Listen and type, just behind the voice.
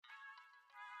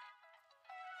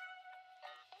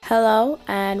Hello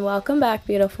and welcome back,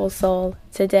 beautiful soul,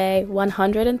 to day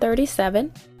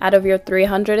 137 out of your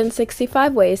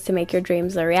 365 ways to make your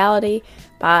dreams a reality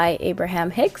by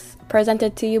Abraham Hicks,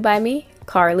 presented to you by me,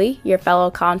 Carly, your fellow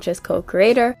conscious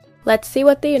co-creator. Let's see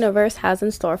what the universe has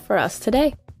in store for us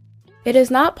today. It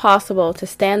is not possible to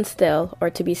stand still or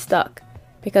to be stuck,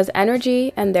 because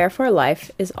energy and therefore life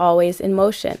is always in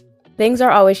motion. Things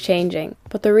are always changing,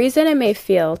 but the reason it may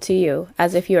feel to you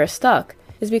as if you are stuck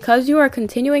is because you are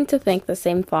continuing to think the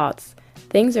same thoughts.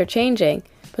 Things are changing,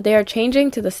 but they are changing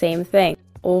to the same thing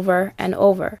over and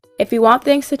over. If you want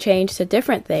things to change to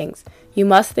different things, you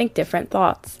must think different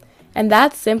thoughts. And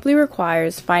that simply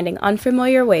requires finding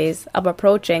unfamiliar ways of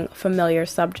approaching familiar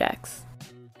subjects.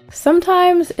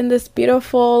 Sometimes in this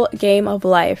beautiful game of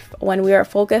life, when we are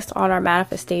focused on our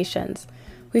manifestations,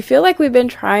 we feel like we've been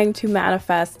trying to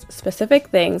manifest specific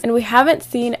things and we haven't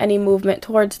seen any movement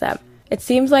towards them. It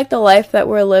seems like the life that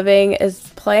we're living is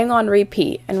playing on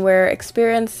repeat and we're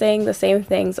experiencing the same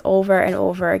things over and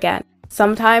over again.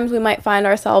 Sometimes we might find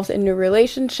ourselves in new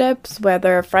relationships,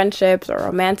 whether friendships or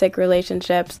romantic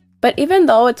relationships, but even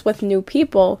though it's with new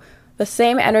people, the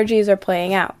same energies are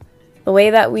playing out. The way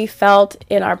that we felt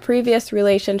in our previous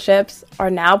relationships are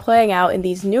now playing out in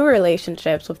these new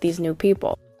relationships with these new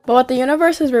people. But what the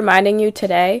universe is reminding you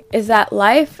today is that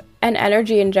life and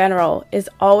energy in general is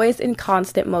always in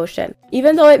constant motion.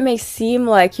 Even though it may seem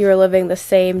like you're living the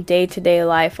same day-to-day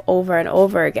life over and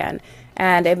over again,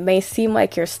 and it may seem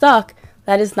like you're stuck,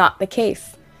 that is not the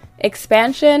case.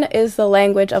 Expansion is the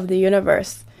language of the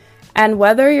universe, and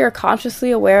whether you're consciously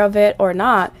aware of it or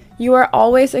not, you are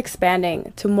always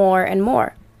expanding to more and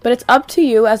more. But it's up to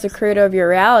you as the creator of your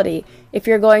reality if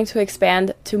you're going to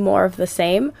expand to more of the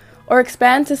same, or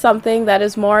expand to something that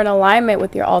is more in alignment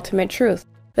with your ultimate truth.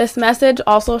 This message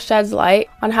also sheds light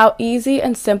on how easy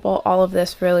and simple all of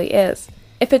this really is.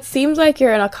 If it seems like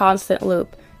you're in a constant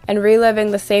loop and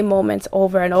reliving the same moments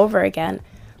over and over again,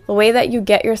 the way that you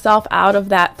get yourself out of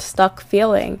that stuck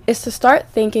feeling is to start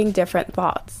thinking different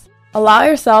thoughts. Allow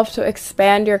yourself to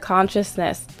expand your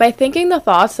consciousness by thinking the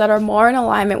thoughts that are more in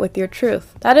alignment with your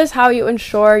truth. That is how you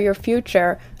ensure your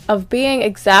future of being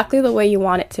exactly the way you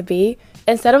want it to be,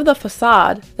 instead of the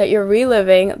facade that you're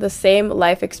reliving the same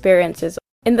life experiences.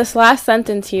 In this last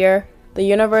sentence here, the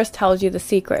universe tells you the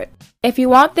secret. If you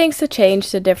want things to change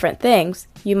to different things,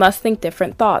 you must think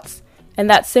different thoughts. And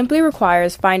that simply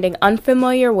requires finding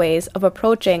unfamiliar ways of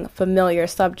approaching familiar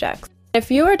subjects. If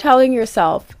you are telling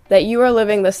yourself that you are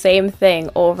living the same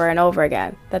thing over and over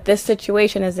again, that this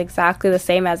situation is exactly the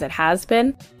same as it has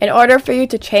been, in order for you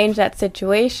to change that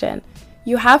situation,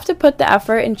 you have to put the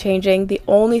effort in changing the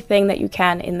only thing that you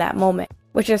can in that moment,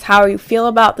 which is how you feel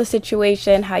about the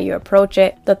situation, how you approach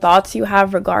it, the thoughts you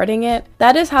have regarding it.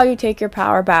 That is how you take your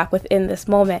power back within this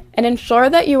moment and ensure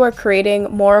that you are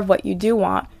creating more of what you do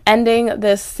want, ending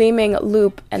this seeming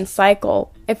loop and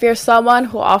cycle. If you're someone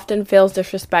who often feels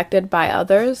disrespected by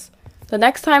others, the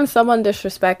next time someone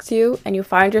disrespects you and you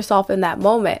find yourself in that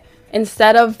moment,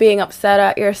 instead of being upset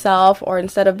at yourself or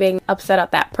instead of being upset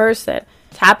at that person,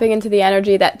 tapping into the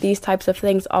energy that these types of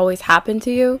things always happen to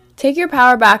you, take your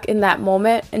power back in that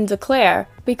moment and declare,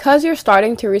 because you're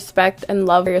starting to respect and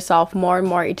love yourself more and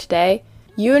more each day,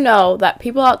 you know that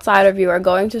people outside of you are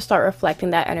going to start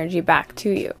reflecting that energy back to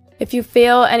you. If you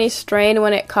feel any strain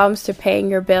when it comes to paying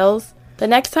your bills, the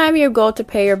next time you go to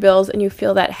pay your bills and you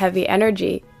feel that heavy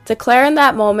energy, declare in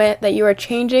that moment that you are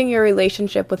changing your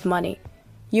relationship with money.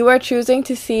 You are choosing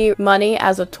to see money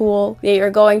as a tool, that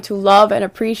you're going to love and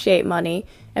appreciate money.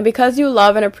 And because you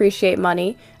love and appreciate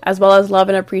money, as well as love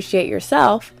and appreciate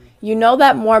yourself, you know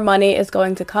that more money is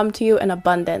going to come to you in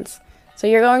abundance. So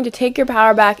you're going to take your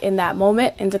power back in that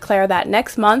moment and declare that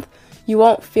next month, you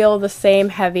won't feel the same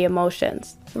heavy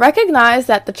emotions. Recognize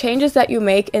that the changes that you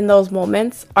make in those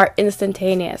moments are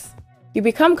instantaneous. You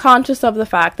become conscious of the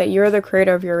fact that you're the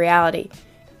creator of your reality.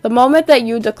 The moment that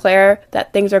you declare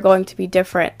that things are going to be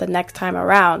different the next time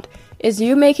around is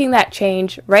you making that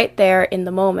change right there in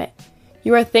the moment.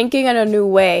 You are thinking in a new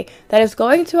way that is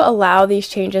going to allow these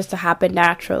changes to happen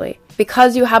naturally.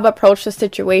 Because you have approached the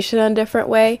situation in a different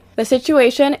way, the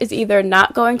situation is either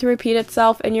not going to repeat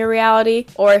itself in your reality,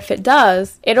 or if it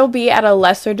does, it'll be at a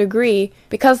lesser degree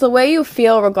because the way you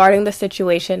feel regarding the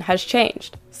situation has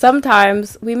changed.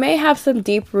 Sometimes we may have some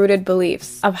deep-rooted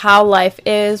beliefs of how life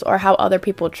is or how other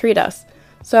people treat us.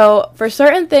 So for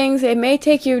certain things, it may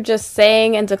take you just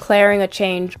saying and declaring a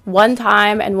change one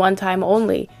time and one time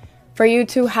only for you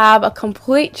to have a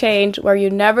complete change where you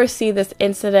never see this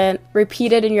incident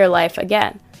repeated in your life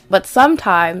again. But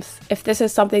sometimes, if this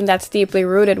is something that's deeply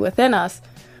rooted within us,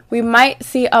 we might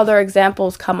see other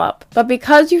examples come up. But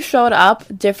because you showed up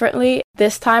differently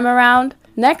this time around,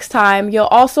 next time you'll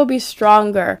also be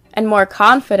stronger and more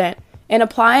confident in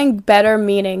applying better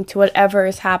meaning to whatever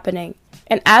is happening.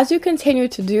 And as you continue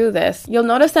to do this, you'll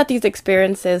notice that these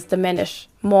experiences diminish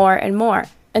more and more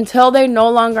until they no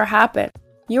longer happen.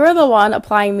 You are the one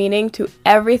applying meaning to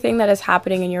everything that is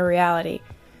happening in your reality.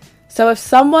 So if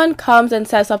someone comes and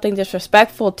says something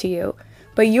disrespectful to you,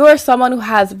 but you are someone who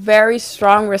has very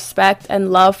strong respect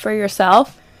and love for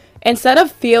yourself, instead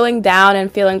of feeling down and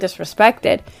feeling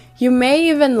disrespected, you may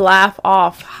even laugh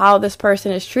off how this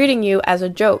person is treating you as a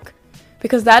joke,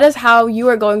 because that is how you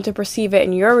are going to perceive it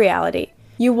in your reality.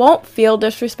 You won't feel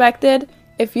disrespected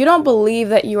if you don't believe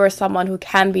that you are someone who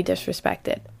can be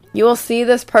disrespected. You will see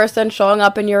this person showing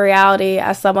up in your reality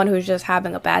as someone who's just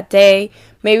having a bad day.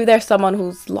 Maybe they're someone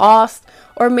who's lost,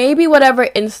 or maybe whatever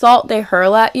insult they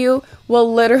hurl at you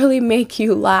will literally make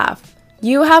you laugh.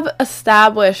 You have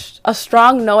established a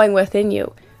strong knowing within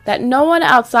you that no one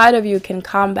outside of you can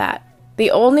combat.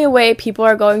 The only way people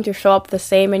are going to show up the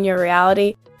same in your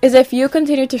reality is if you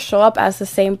continue to show up as the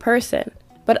same person.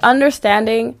 But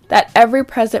understanding that every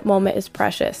present moment is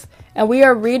precious, and we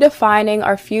are redefining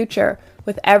our future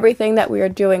with everything that we are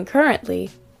doing currently,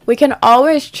 we can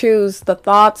always choose the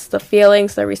thoughts, the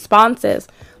feelings, the responses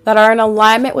that are in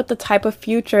alignment with the type of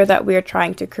future that we are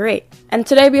trying to create. And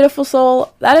today, beautiful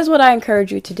soul, that is what I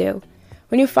encourage you to do.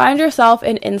 When you find yourself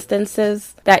in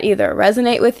instances that either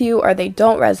resonate with you or they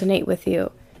don't resonate with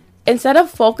you, instead of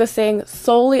focusing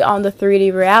solely on the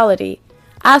 3D reality,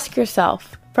 ask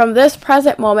yourself, from this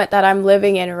present moment that I'm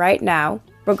living in right now,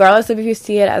 regardless of if you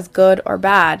see it as good or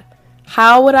bad,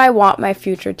 how would I want my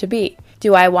future to be?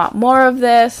 Do I want more of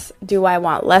this? Do I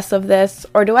want less of this?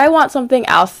 Or do I want something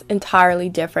else entirely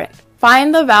different?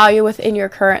 Find the value within your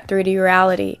current 3D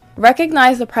reality.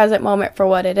 Recognize the present moment for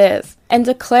what it is, and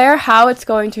declare how it's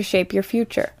going to shape your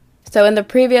future. So in the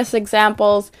previous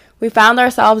examples, we found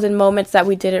ourselves in moments that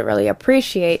we didn't really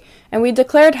appreciate, and we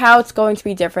declared how it's going to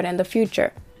be different in the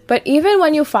future. But even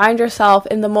when you find yourself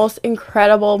in the most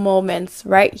incredible moments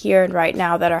right here and right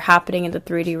now that are happening in the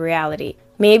 3D reality,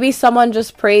 maybe someone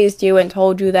just praised you and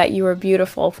told you that you were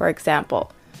beautiful, for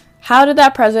example. How did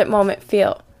that present moment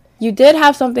feel? You did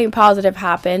have something positive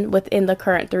happen within the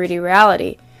current 3D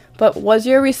reality, but was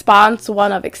your response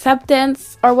one of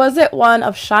acceptance or was it one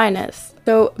of shyness?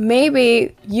 So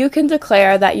maybe you can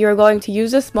declare that you're going to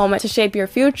use this moment to shape your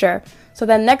future. So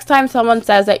then next time someone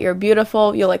says that you're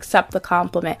beautiful, you'll accept the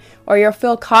compliment, or you'll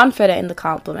feel confident in the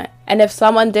compliment. And if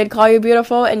someone did call you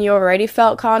beautiful and you already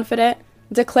felt confident,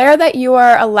 declare that you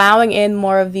are allowing in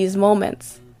more of these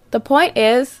moments. The point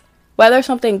is, whether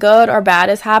something good or bad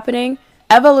is happening,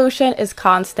 evolution is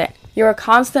constant. You are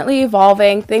constantly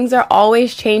evolving, things are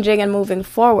always changing and moving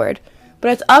forward.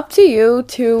 But it's up to you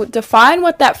to define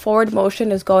what that forward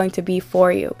motion is going to be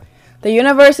for you. The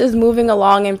universe is moving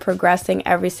along and progressing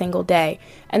every single day,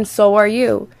 and so are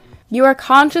you. You are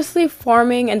consciously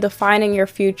forming and defining your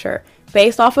future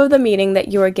based off of the meaning that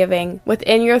you are giving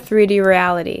within your 3D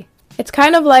reality. It's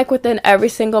kind of like within every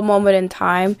single moment in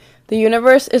time, the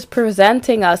universe is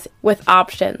presenting us with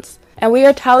options. And we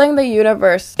are telling the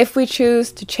universe if we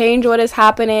choose to change what is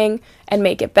happening and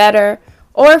make it better,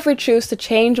 or if we choose to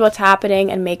change what's happening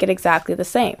and make it exactly the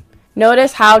same.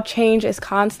 Notice how change is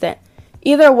constant.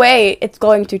 Either way, it's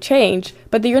going to change,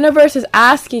 but the universe is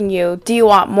asking you, do you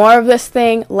want more of this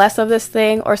thing, less of this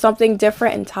thing, or something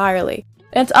different entirely?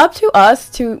 And it's up to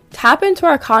us to tap into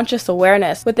our conscious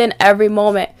awareness within every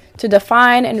moment to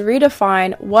define and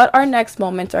redefine what our next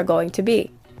moments are going to be.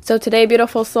 So today,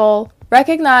 beautiful soul,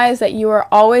 recognize that you are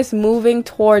always moving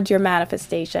towards your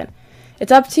manifestation.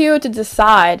 It's up to you to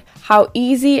decide how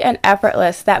easy and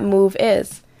effortless that move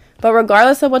is. But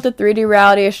regardless of what the 3D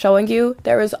reality is showing you,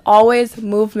 there is always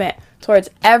movement towards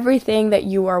everything that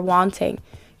you are wanting.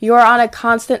 You are on a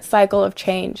constant cycle of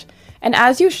change. And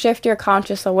as you shift your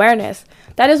conscious awareness,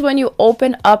 that is when you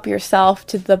open up yourself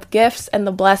to the gifts and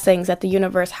the blessings that the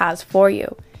universe has for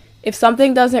you. If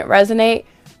something doesn't resonate,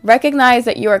 recognize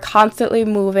that you are constantly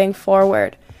moving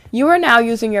forward. You are now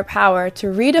using your power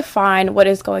to redefine what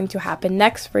is going to happen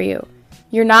next for you.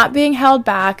 You're not being held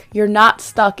back. You're not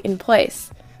stuck in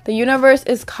place. The universe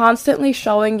is constantly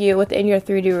showing you within your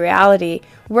 3D reality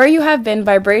where you have been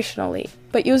vibrationally.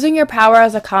 But using your power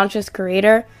as a conscious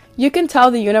creator, you can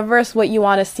tell the universe what you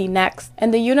want to see next,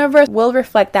 and the universe will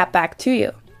reflect that back to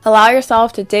you. Allow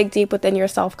yourself to dig deep within your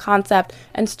self-concept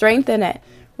and strengthen it,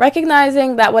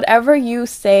 recognizing that whatever you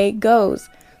say goes.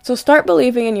 So start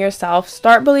believing in yourself,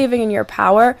 start believing in your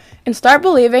power, and start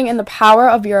believing in the power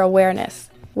of your awareness.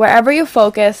 Wherever you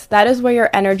focus, that is where your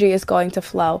energy is going to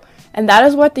flow. And that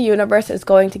is what the universe is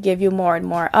going to give you more and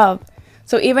more of.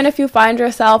 So even if you find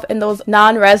yourself in those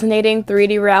non-resonating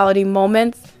 3D reality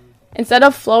moments, instead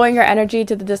of flowing your energy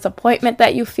to the disappointment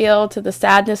that you feel, to the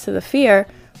sadness, to the fear,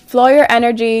 flow your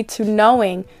energy to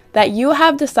knowing that you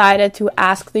have decided to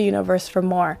ask the universe for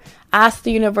more, ask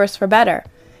the universe for better.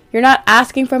 You're not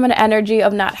asking from an energy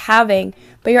of not having,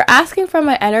 but you're asking from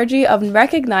an energy of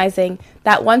recognizing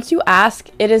that once you ask,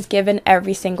 it is given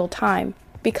every single time.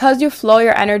 Because you flow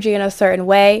your energy in a certain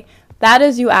way, that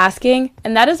is you asking,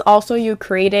 and that is also you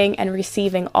creating and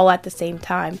receiving all at the same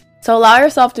time. So allow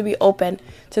yourself to be open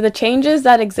to the changes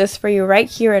that exist for you right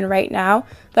here and right now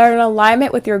that are in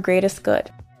alignment with your greatest good.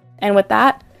 And with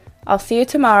that, I'll see you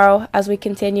tomorrow as we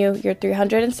continue your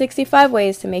 365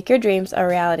 ways to make your dreams a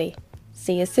reality.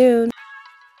 See you soon.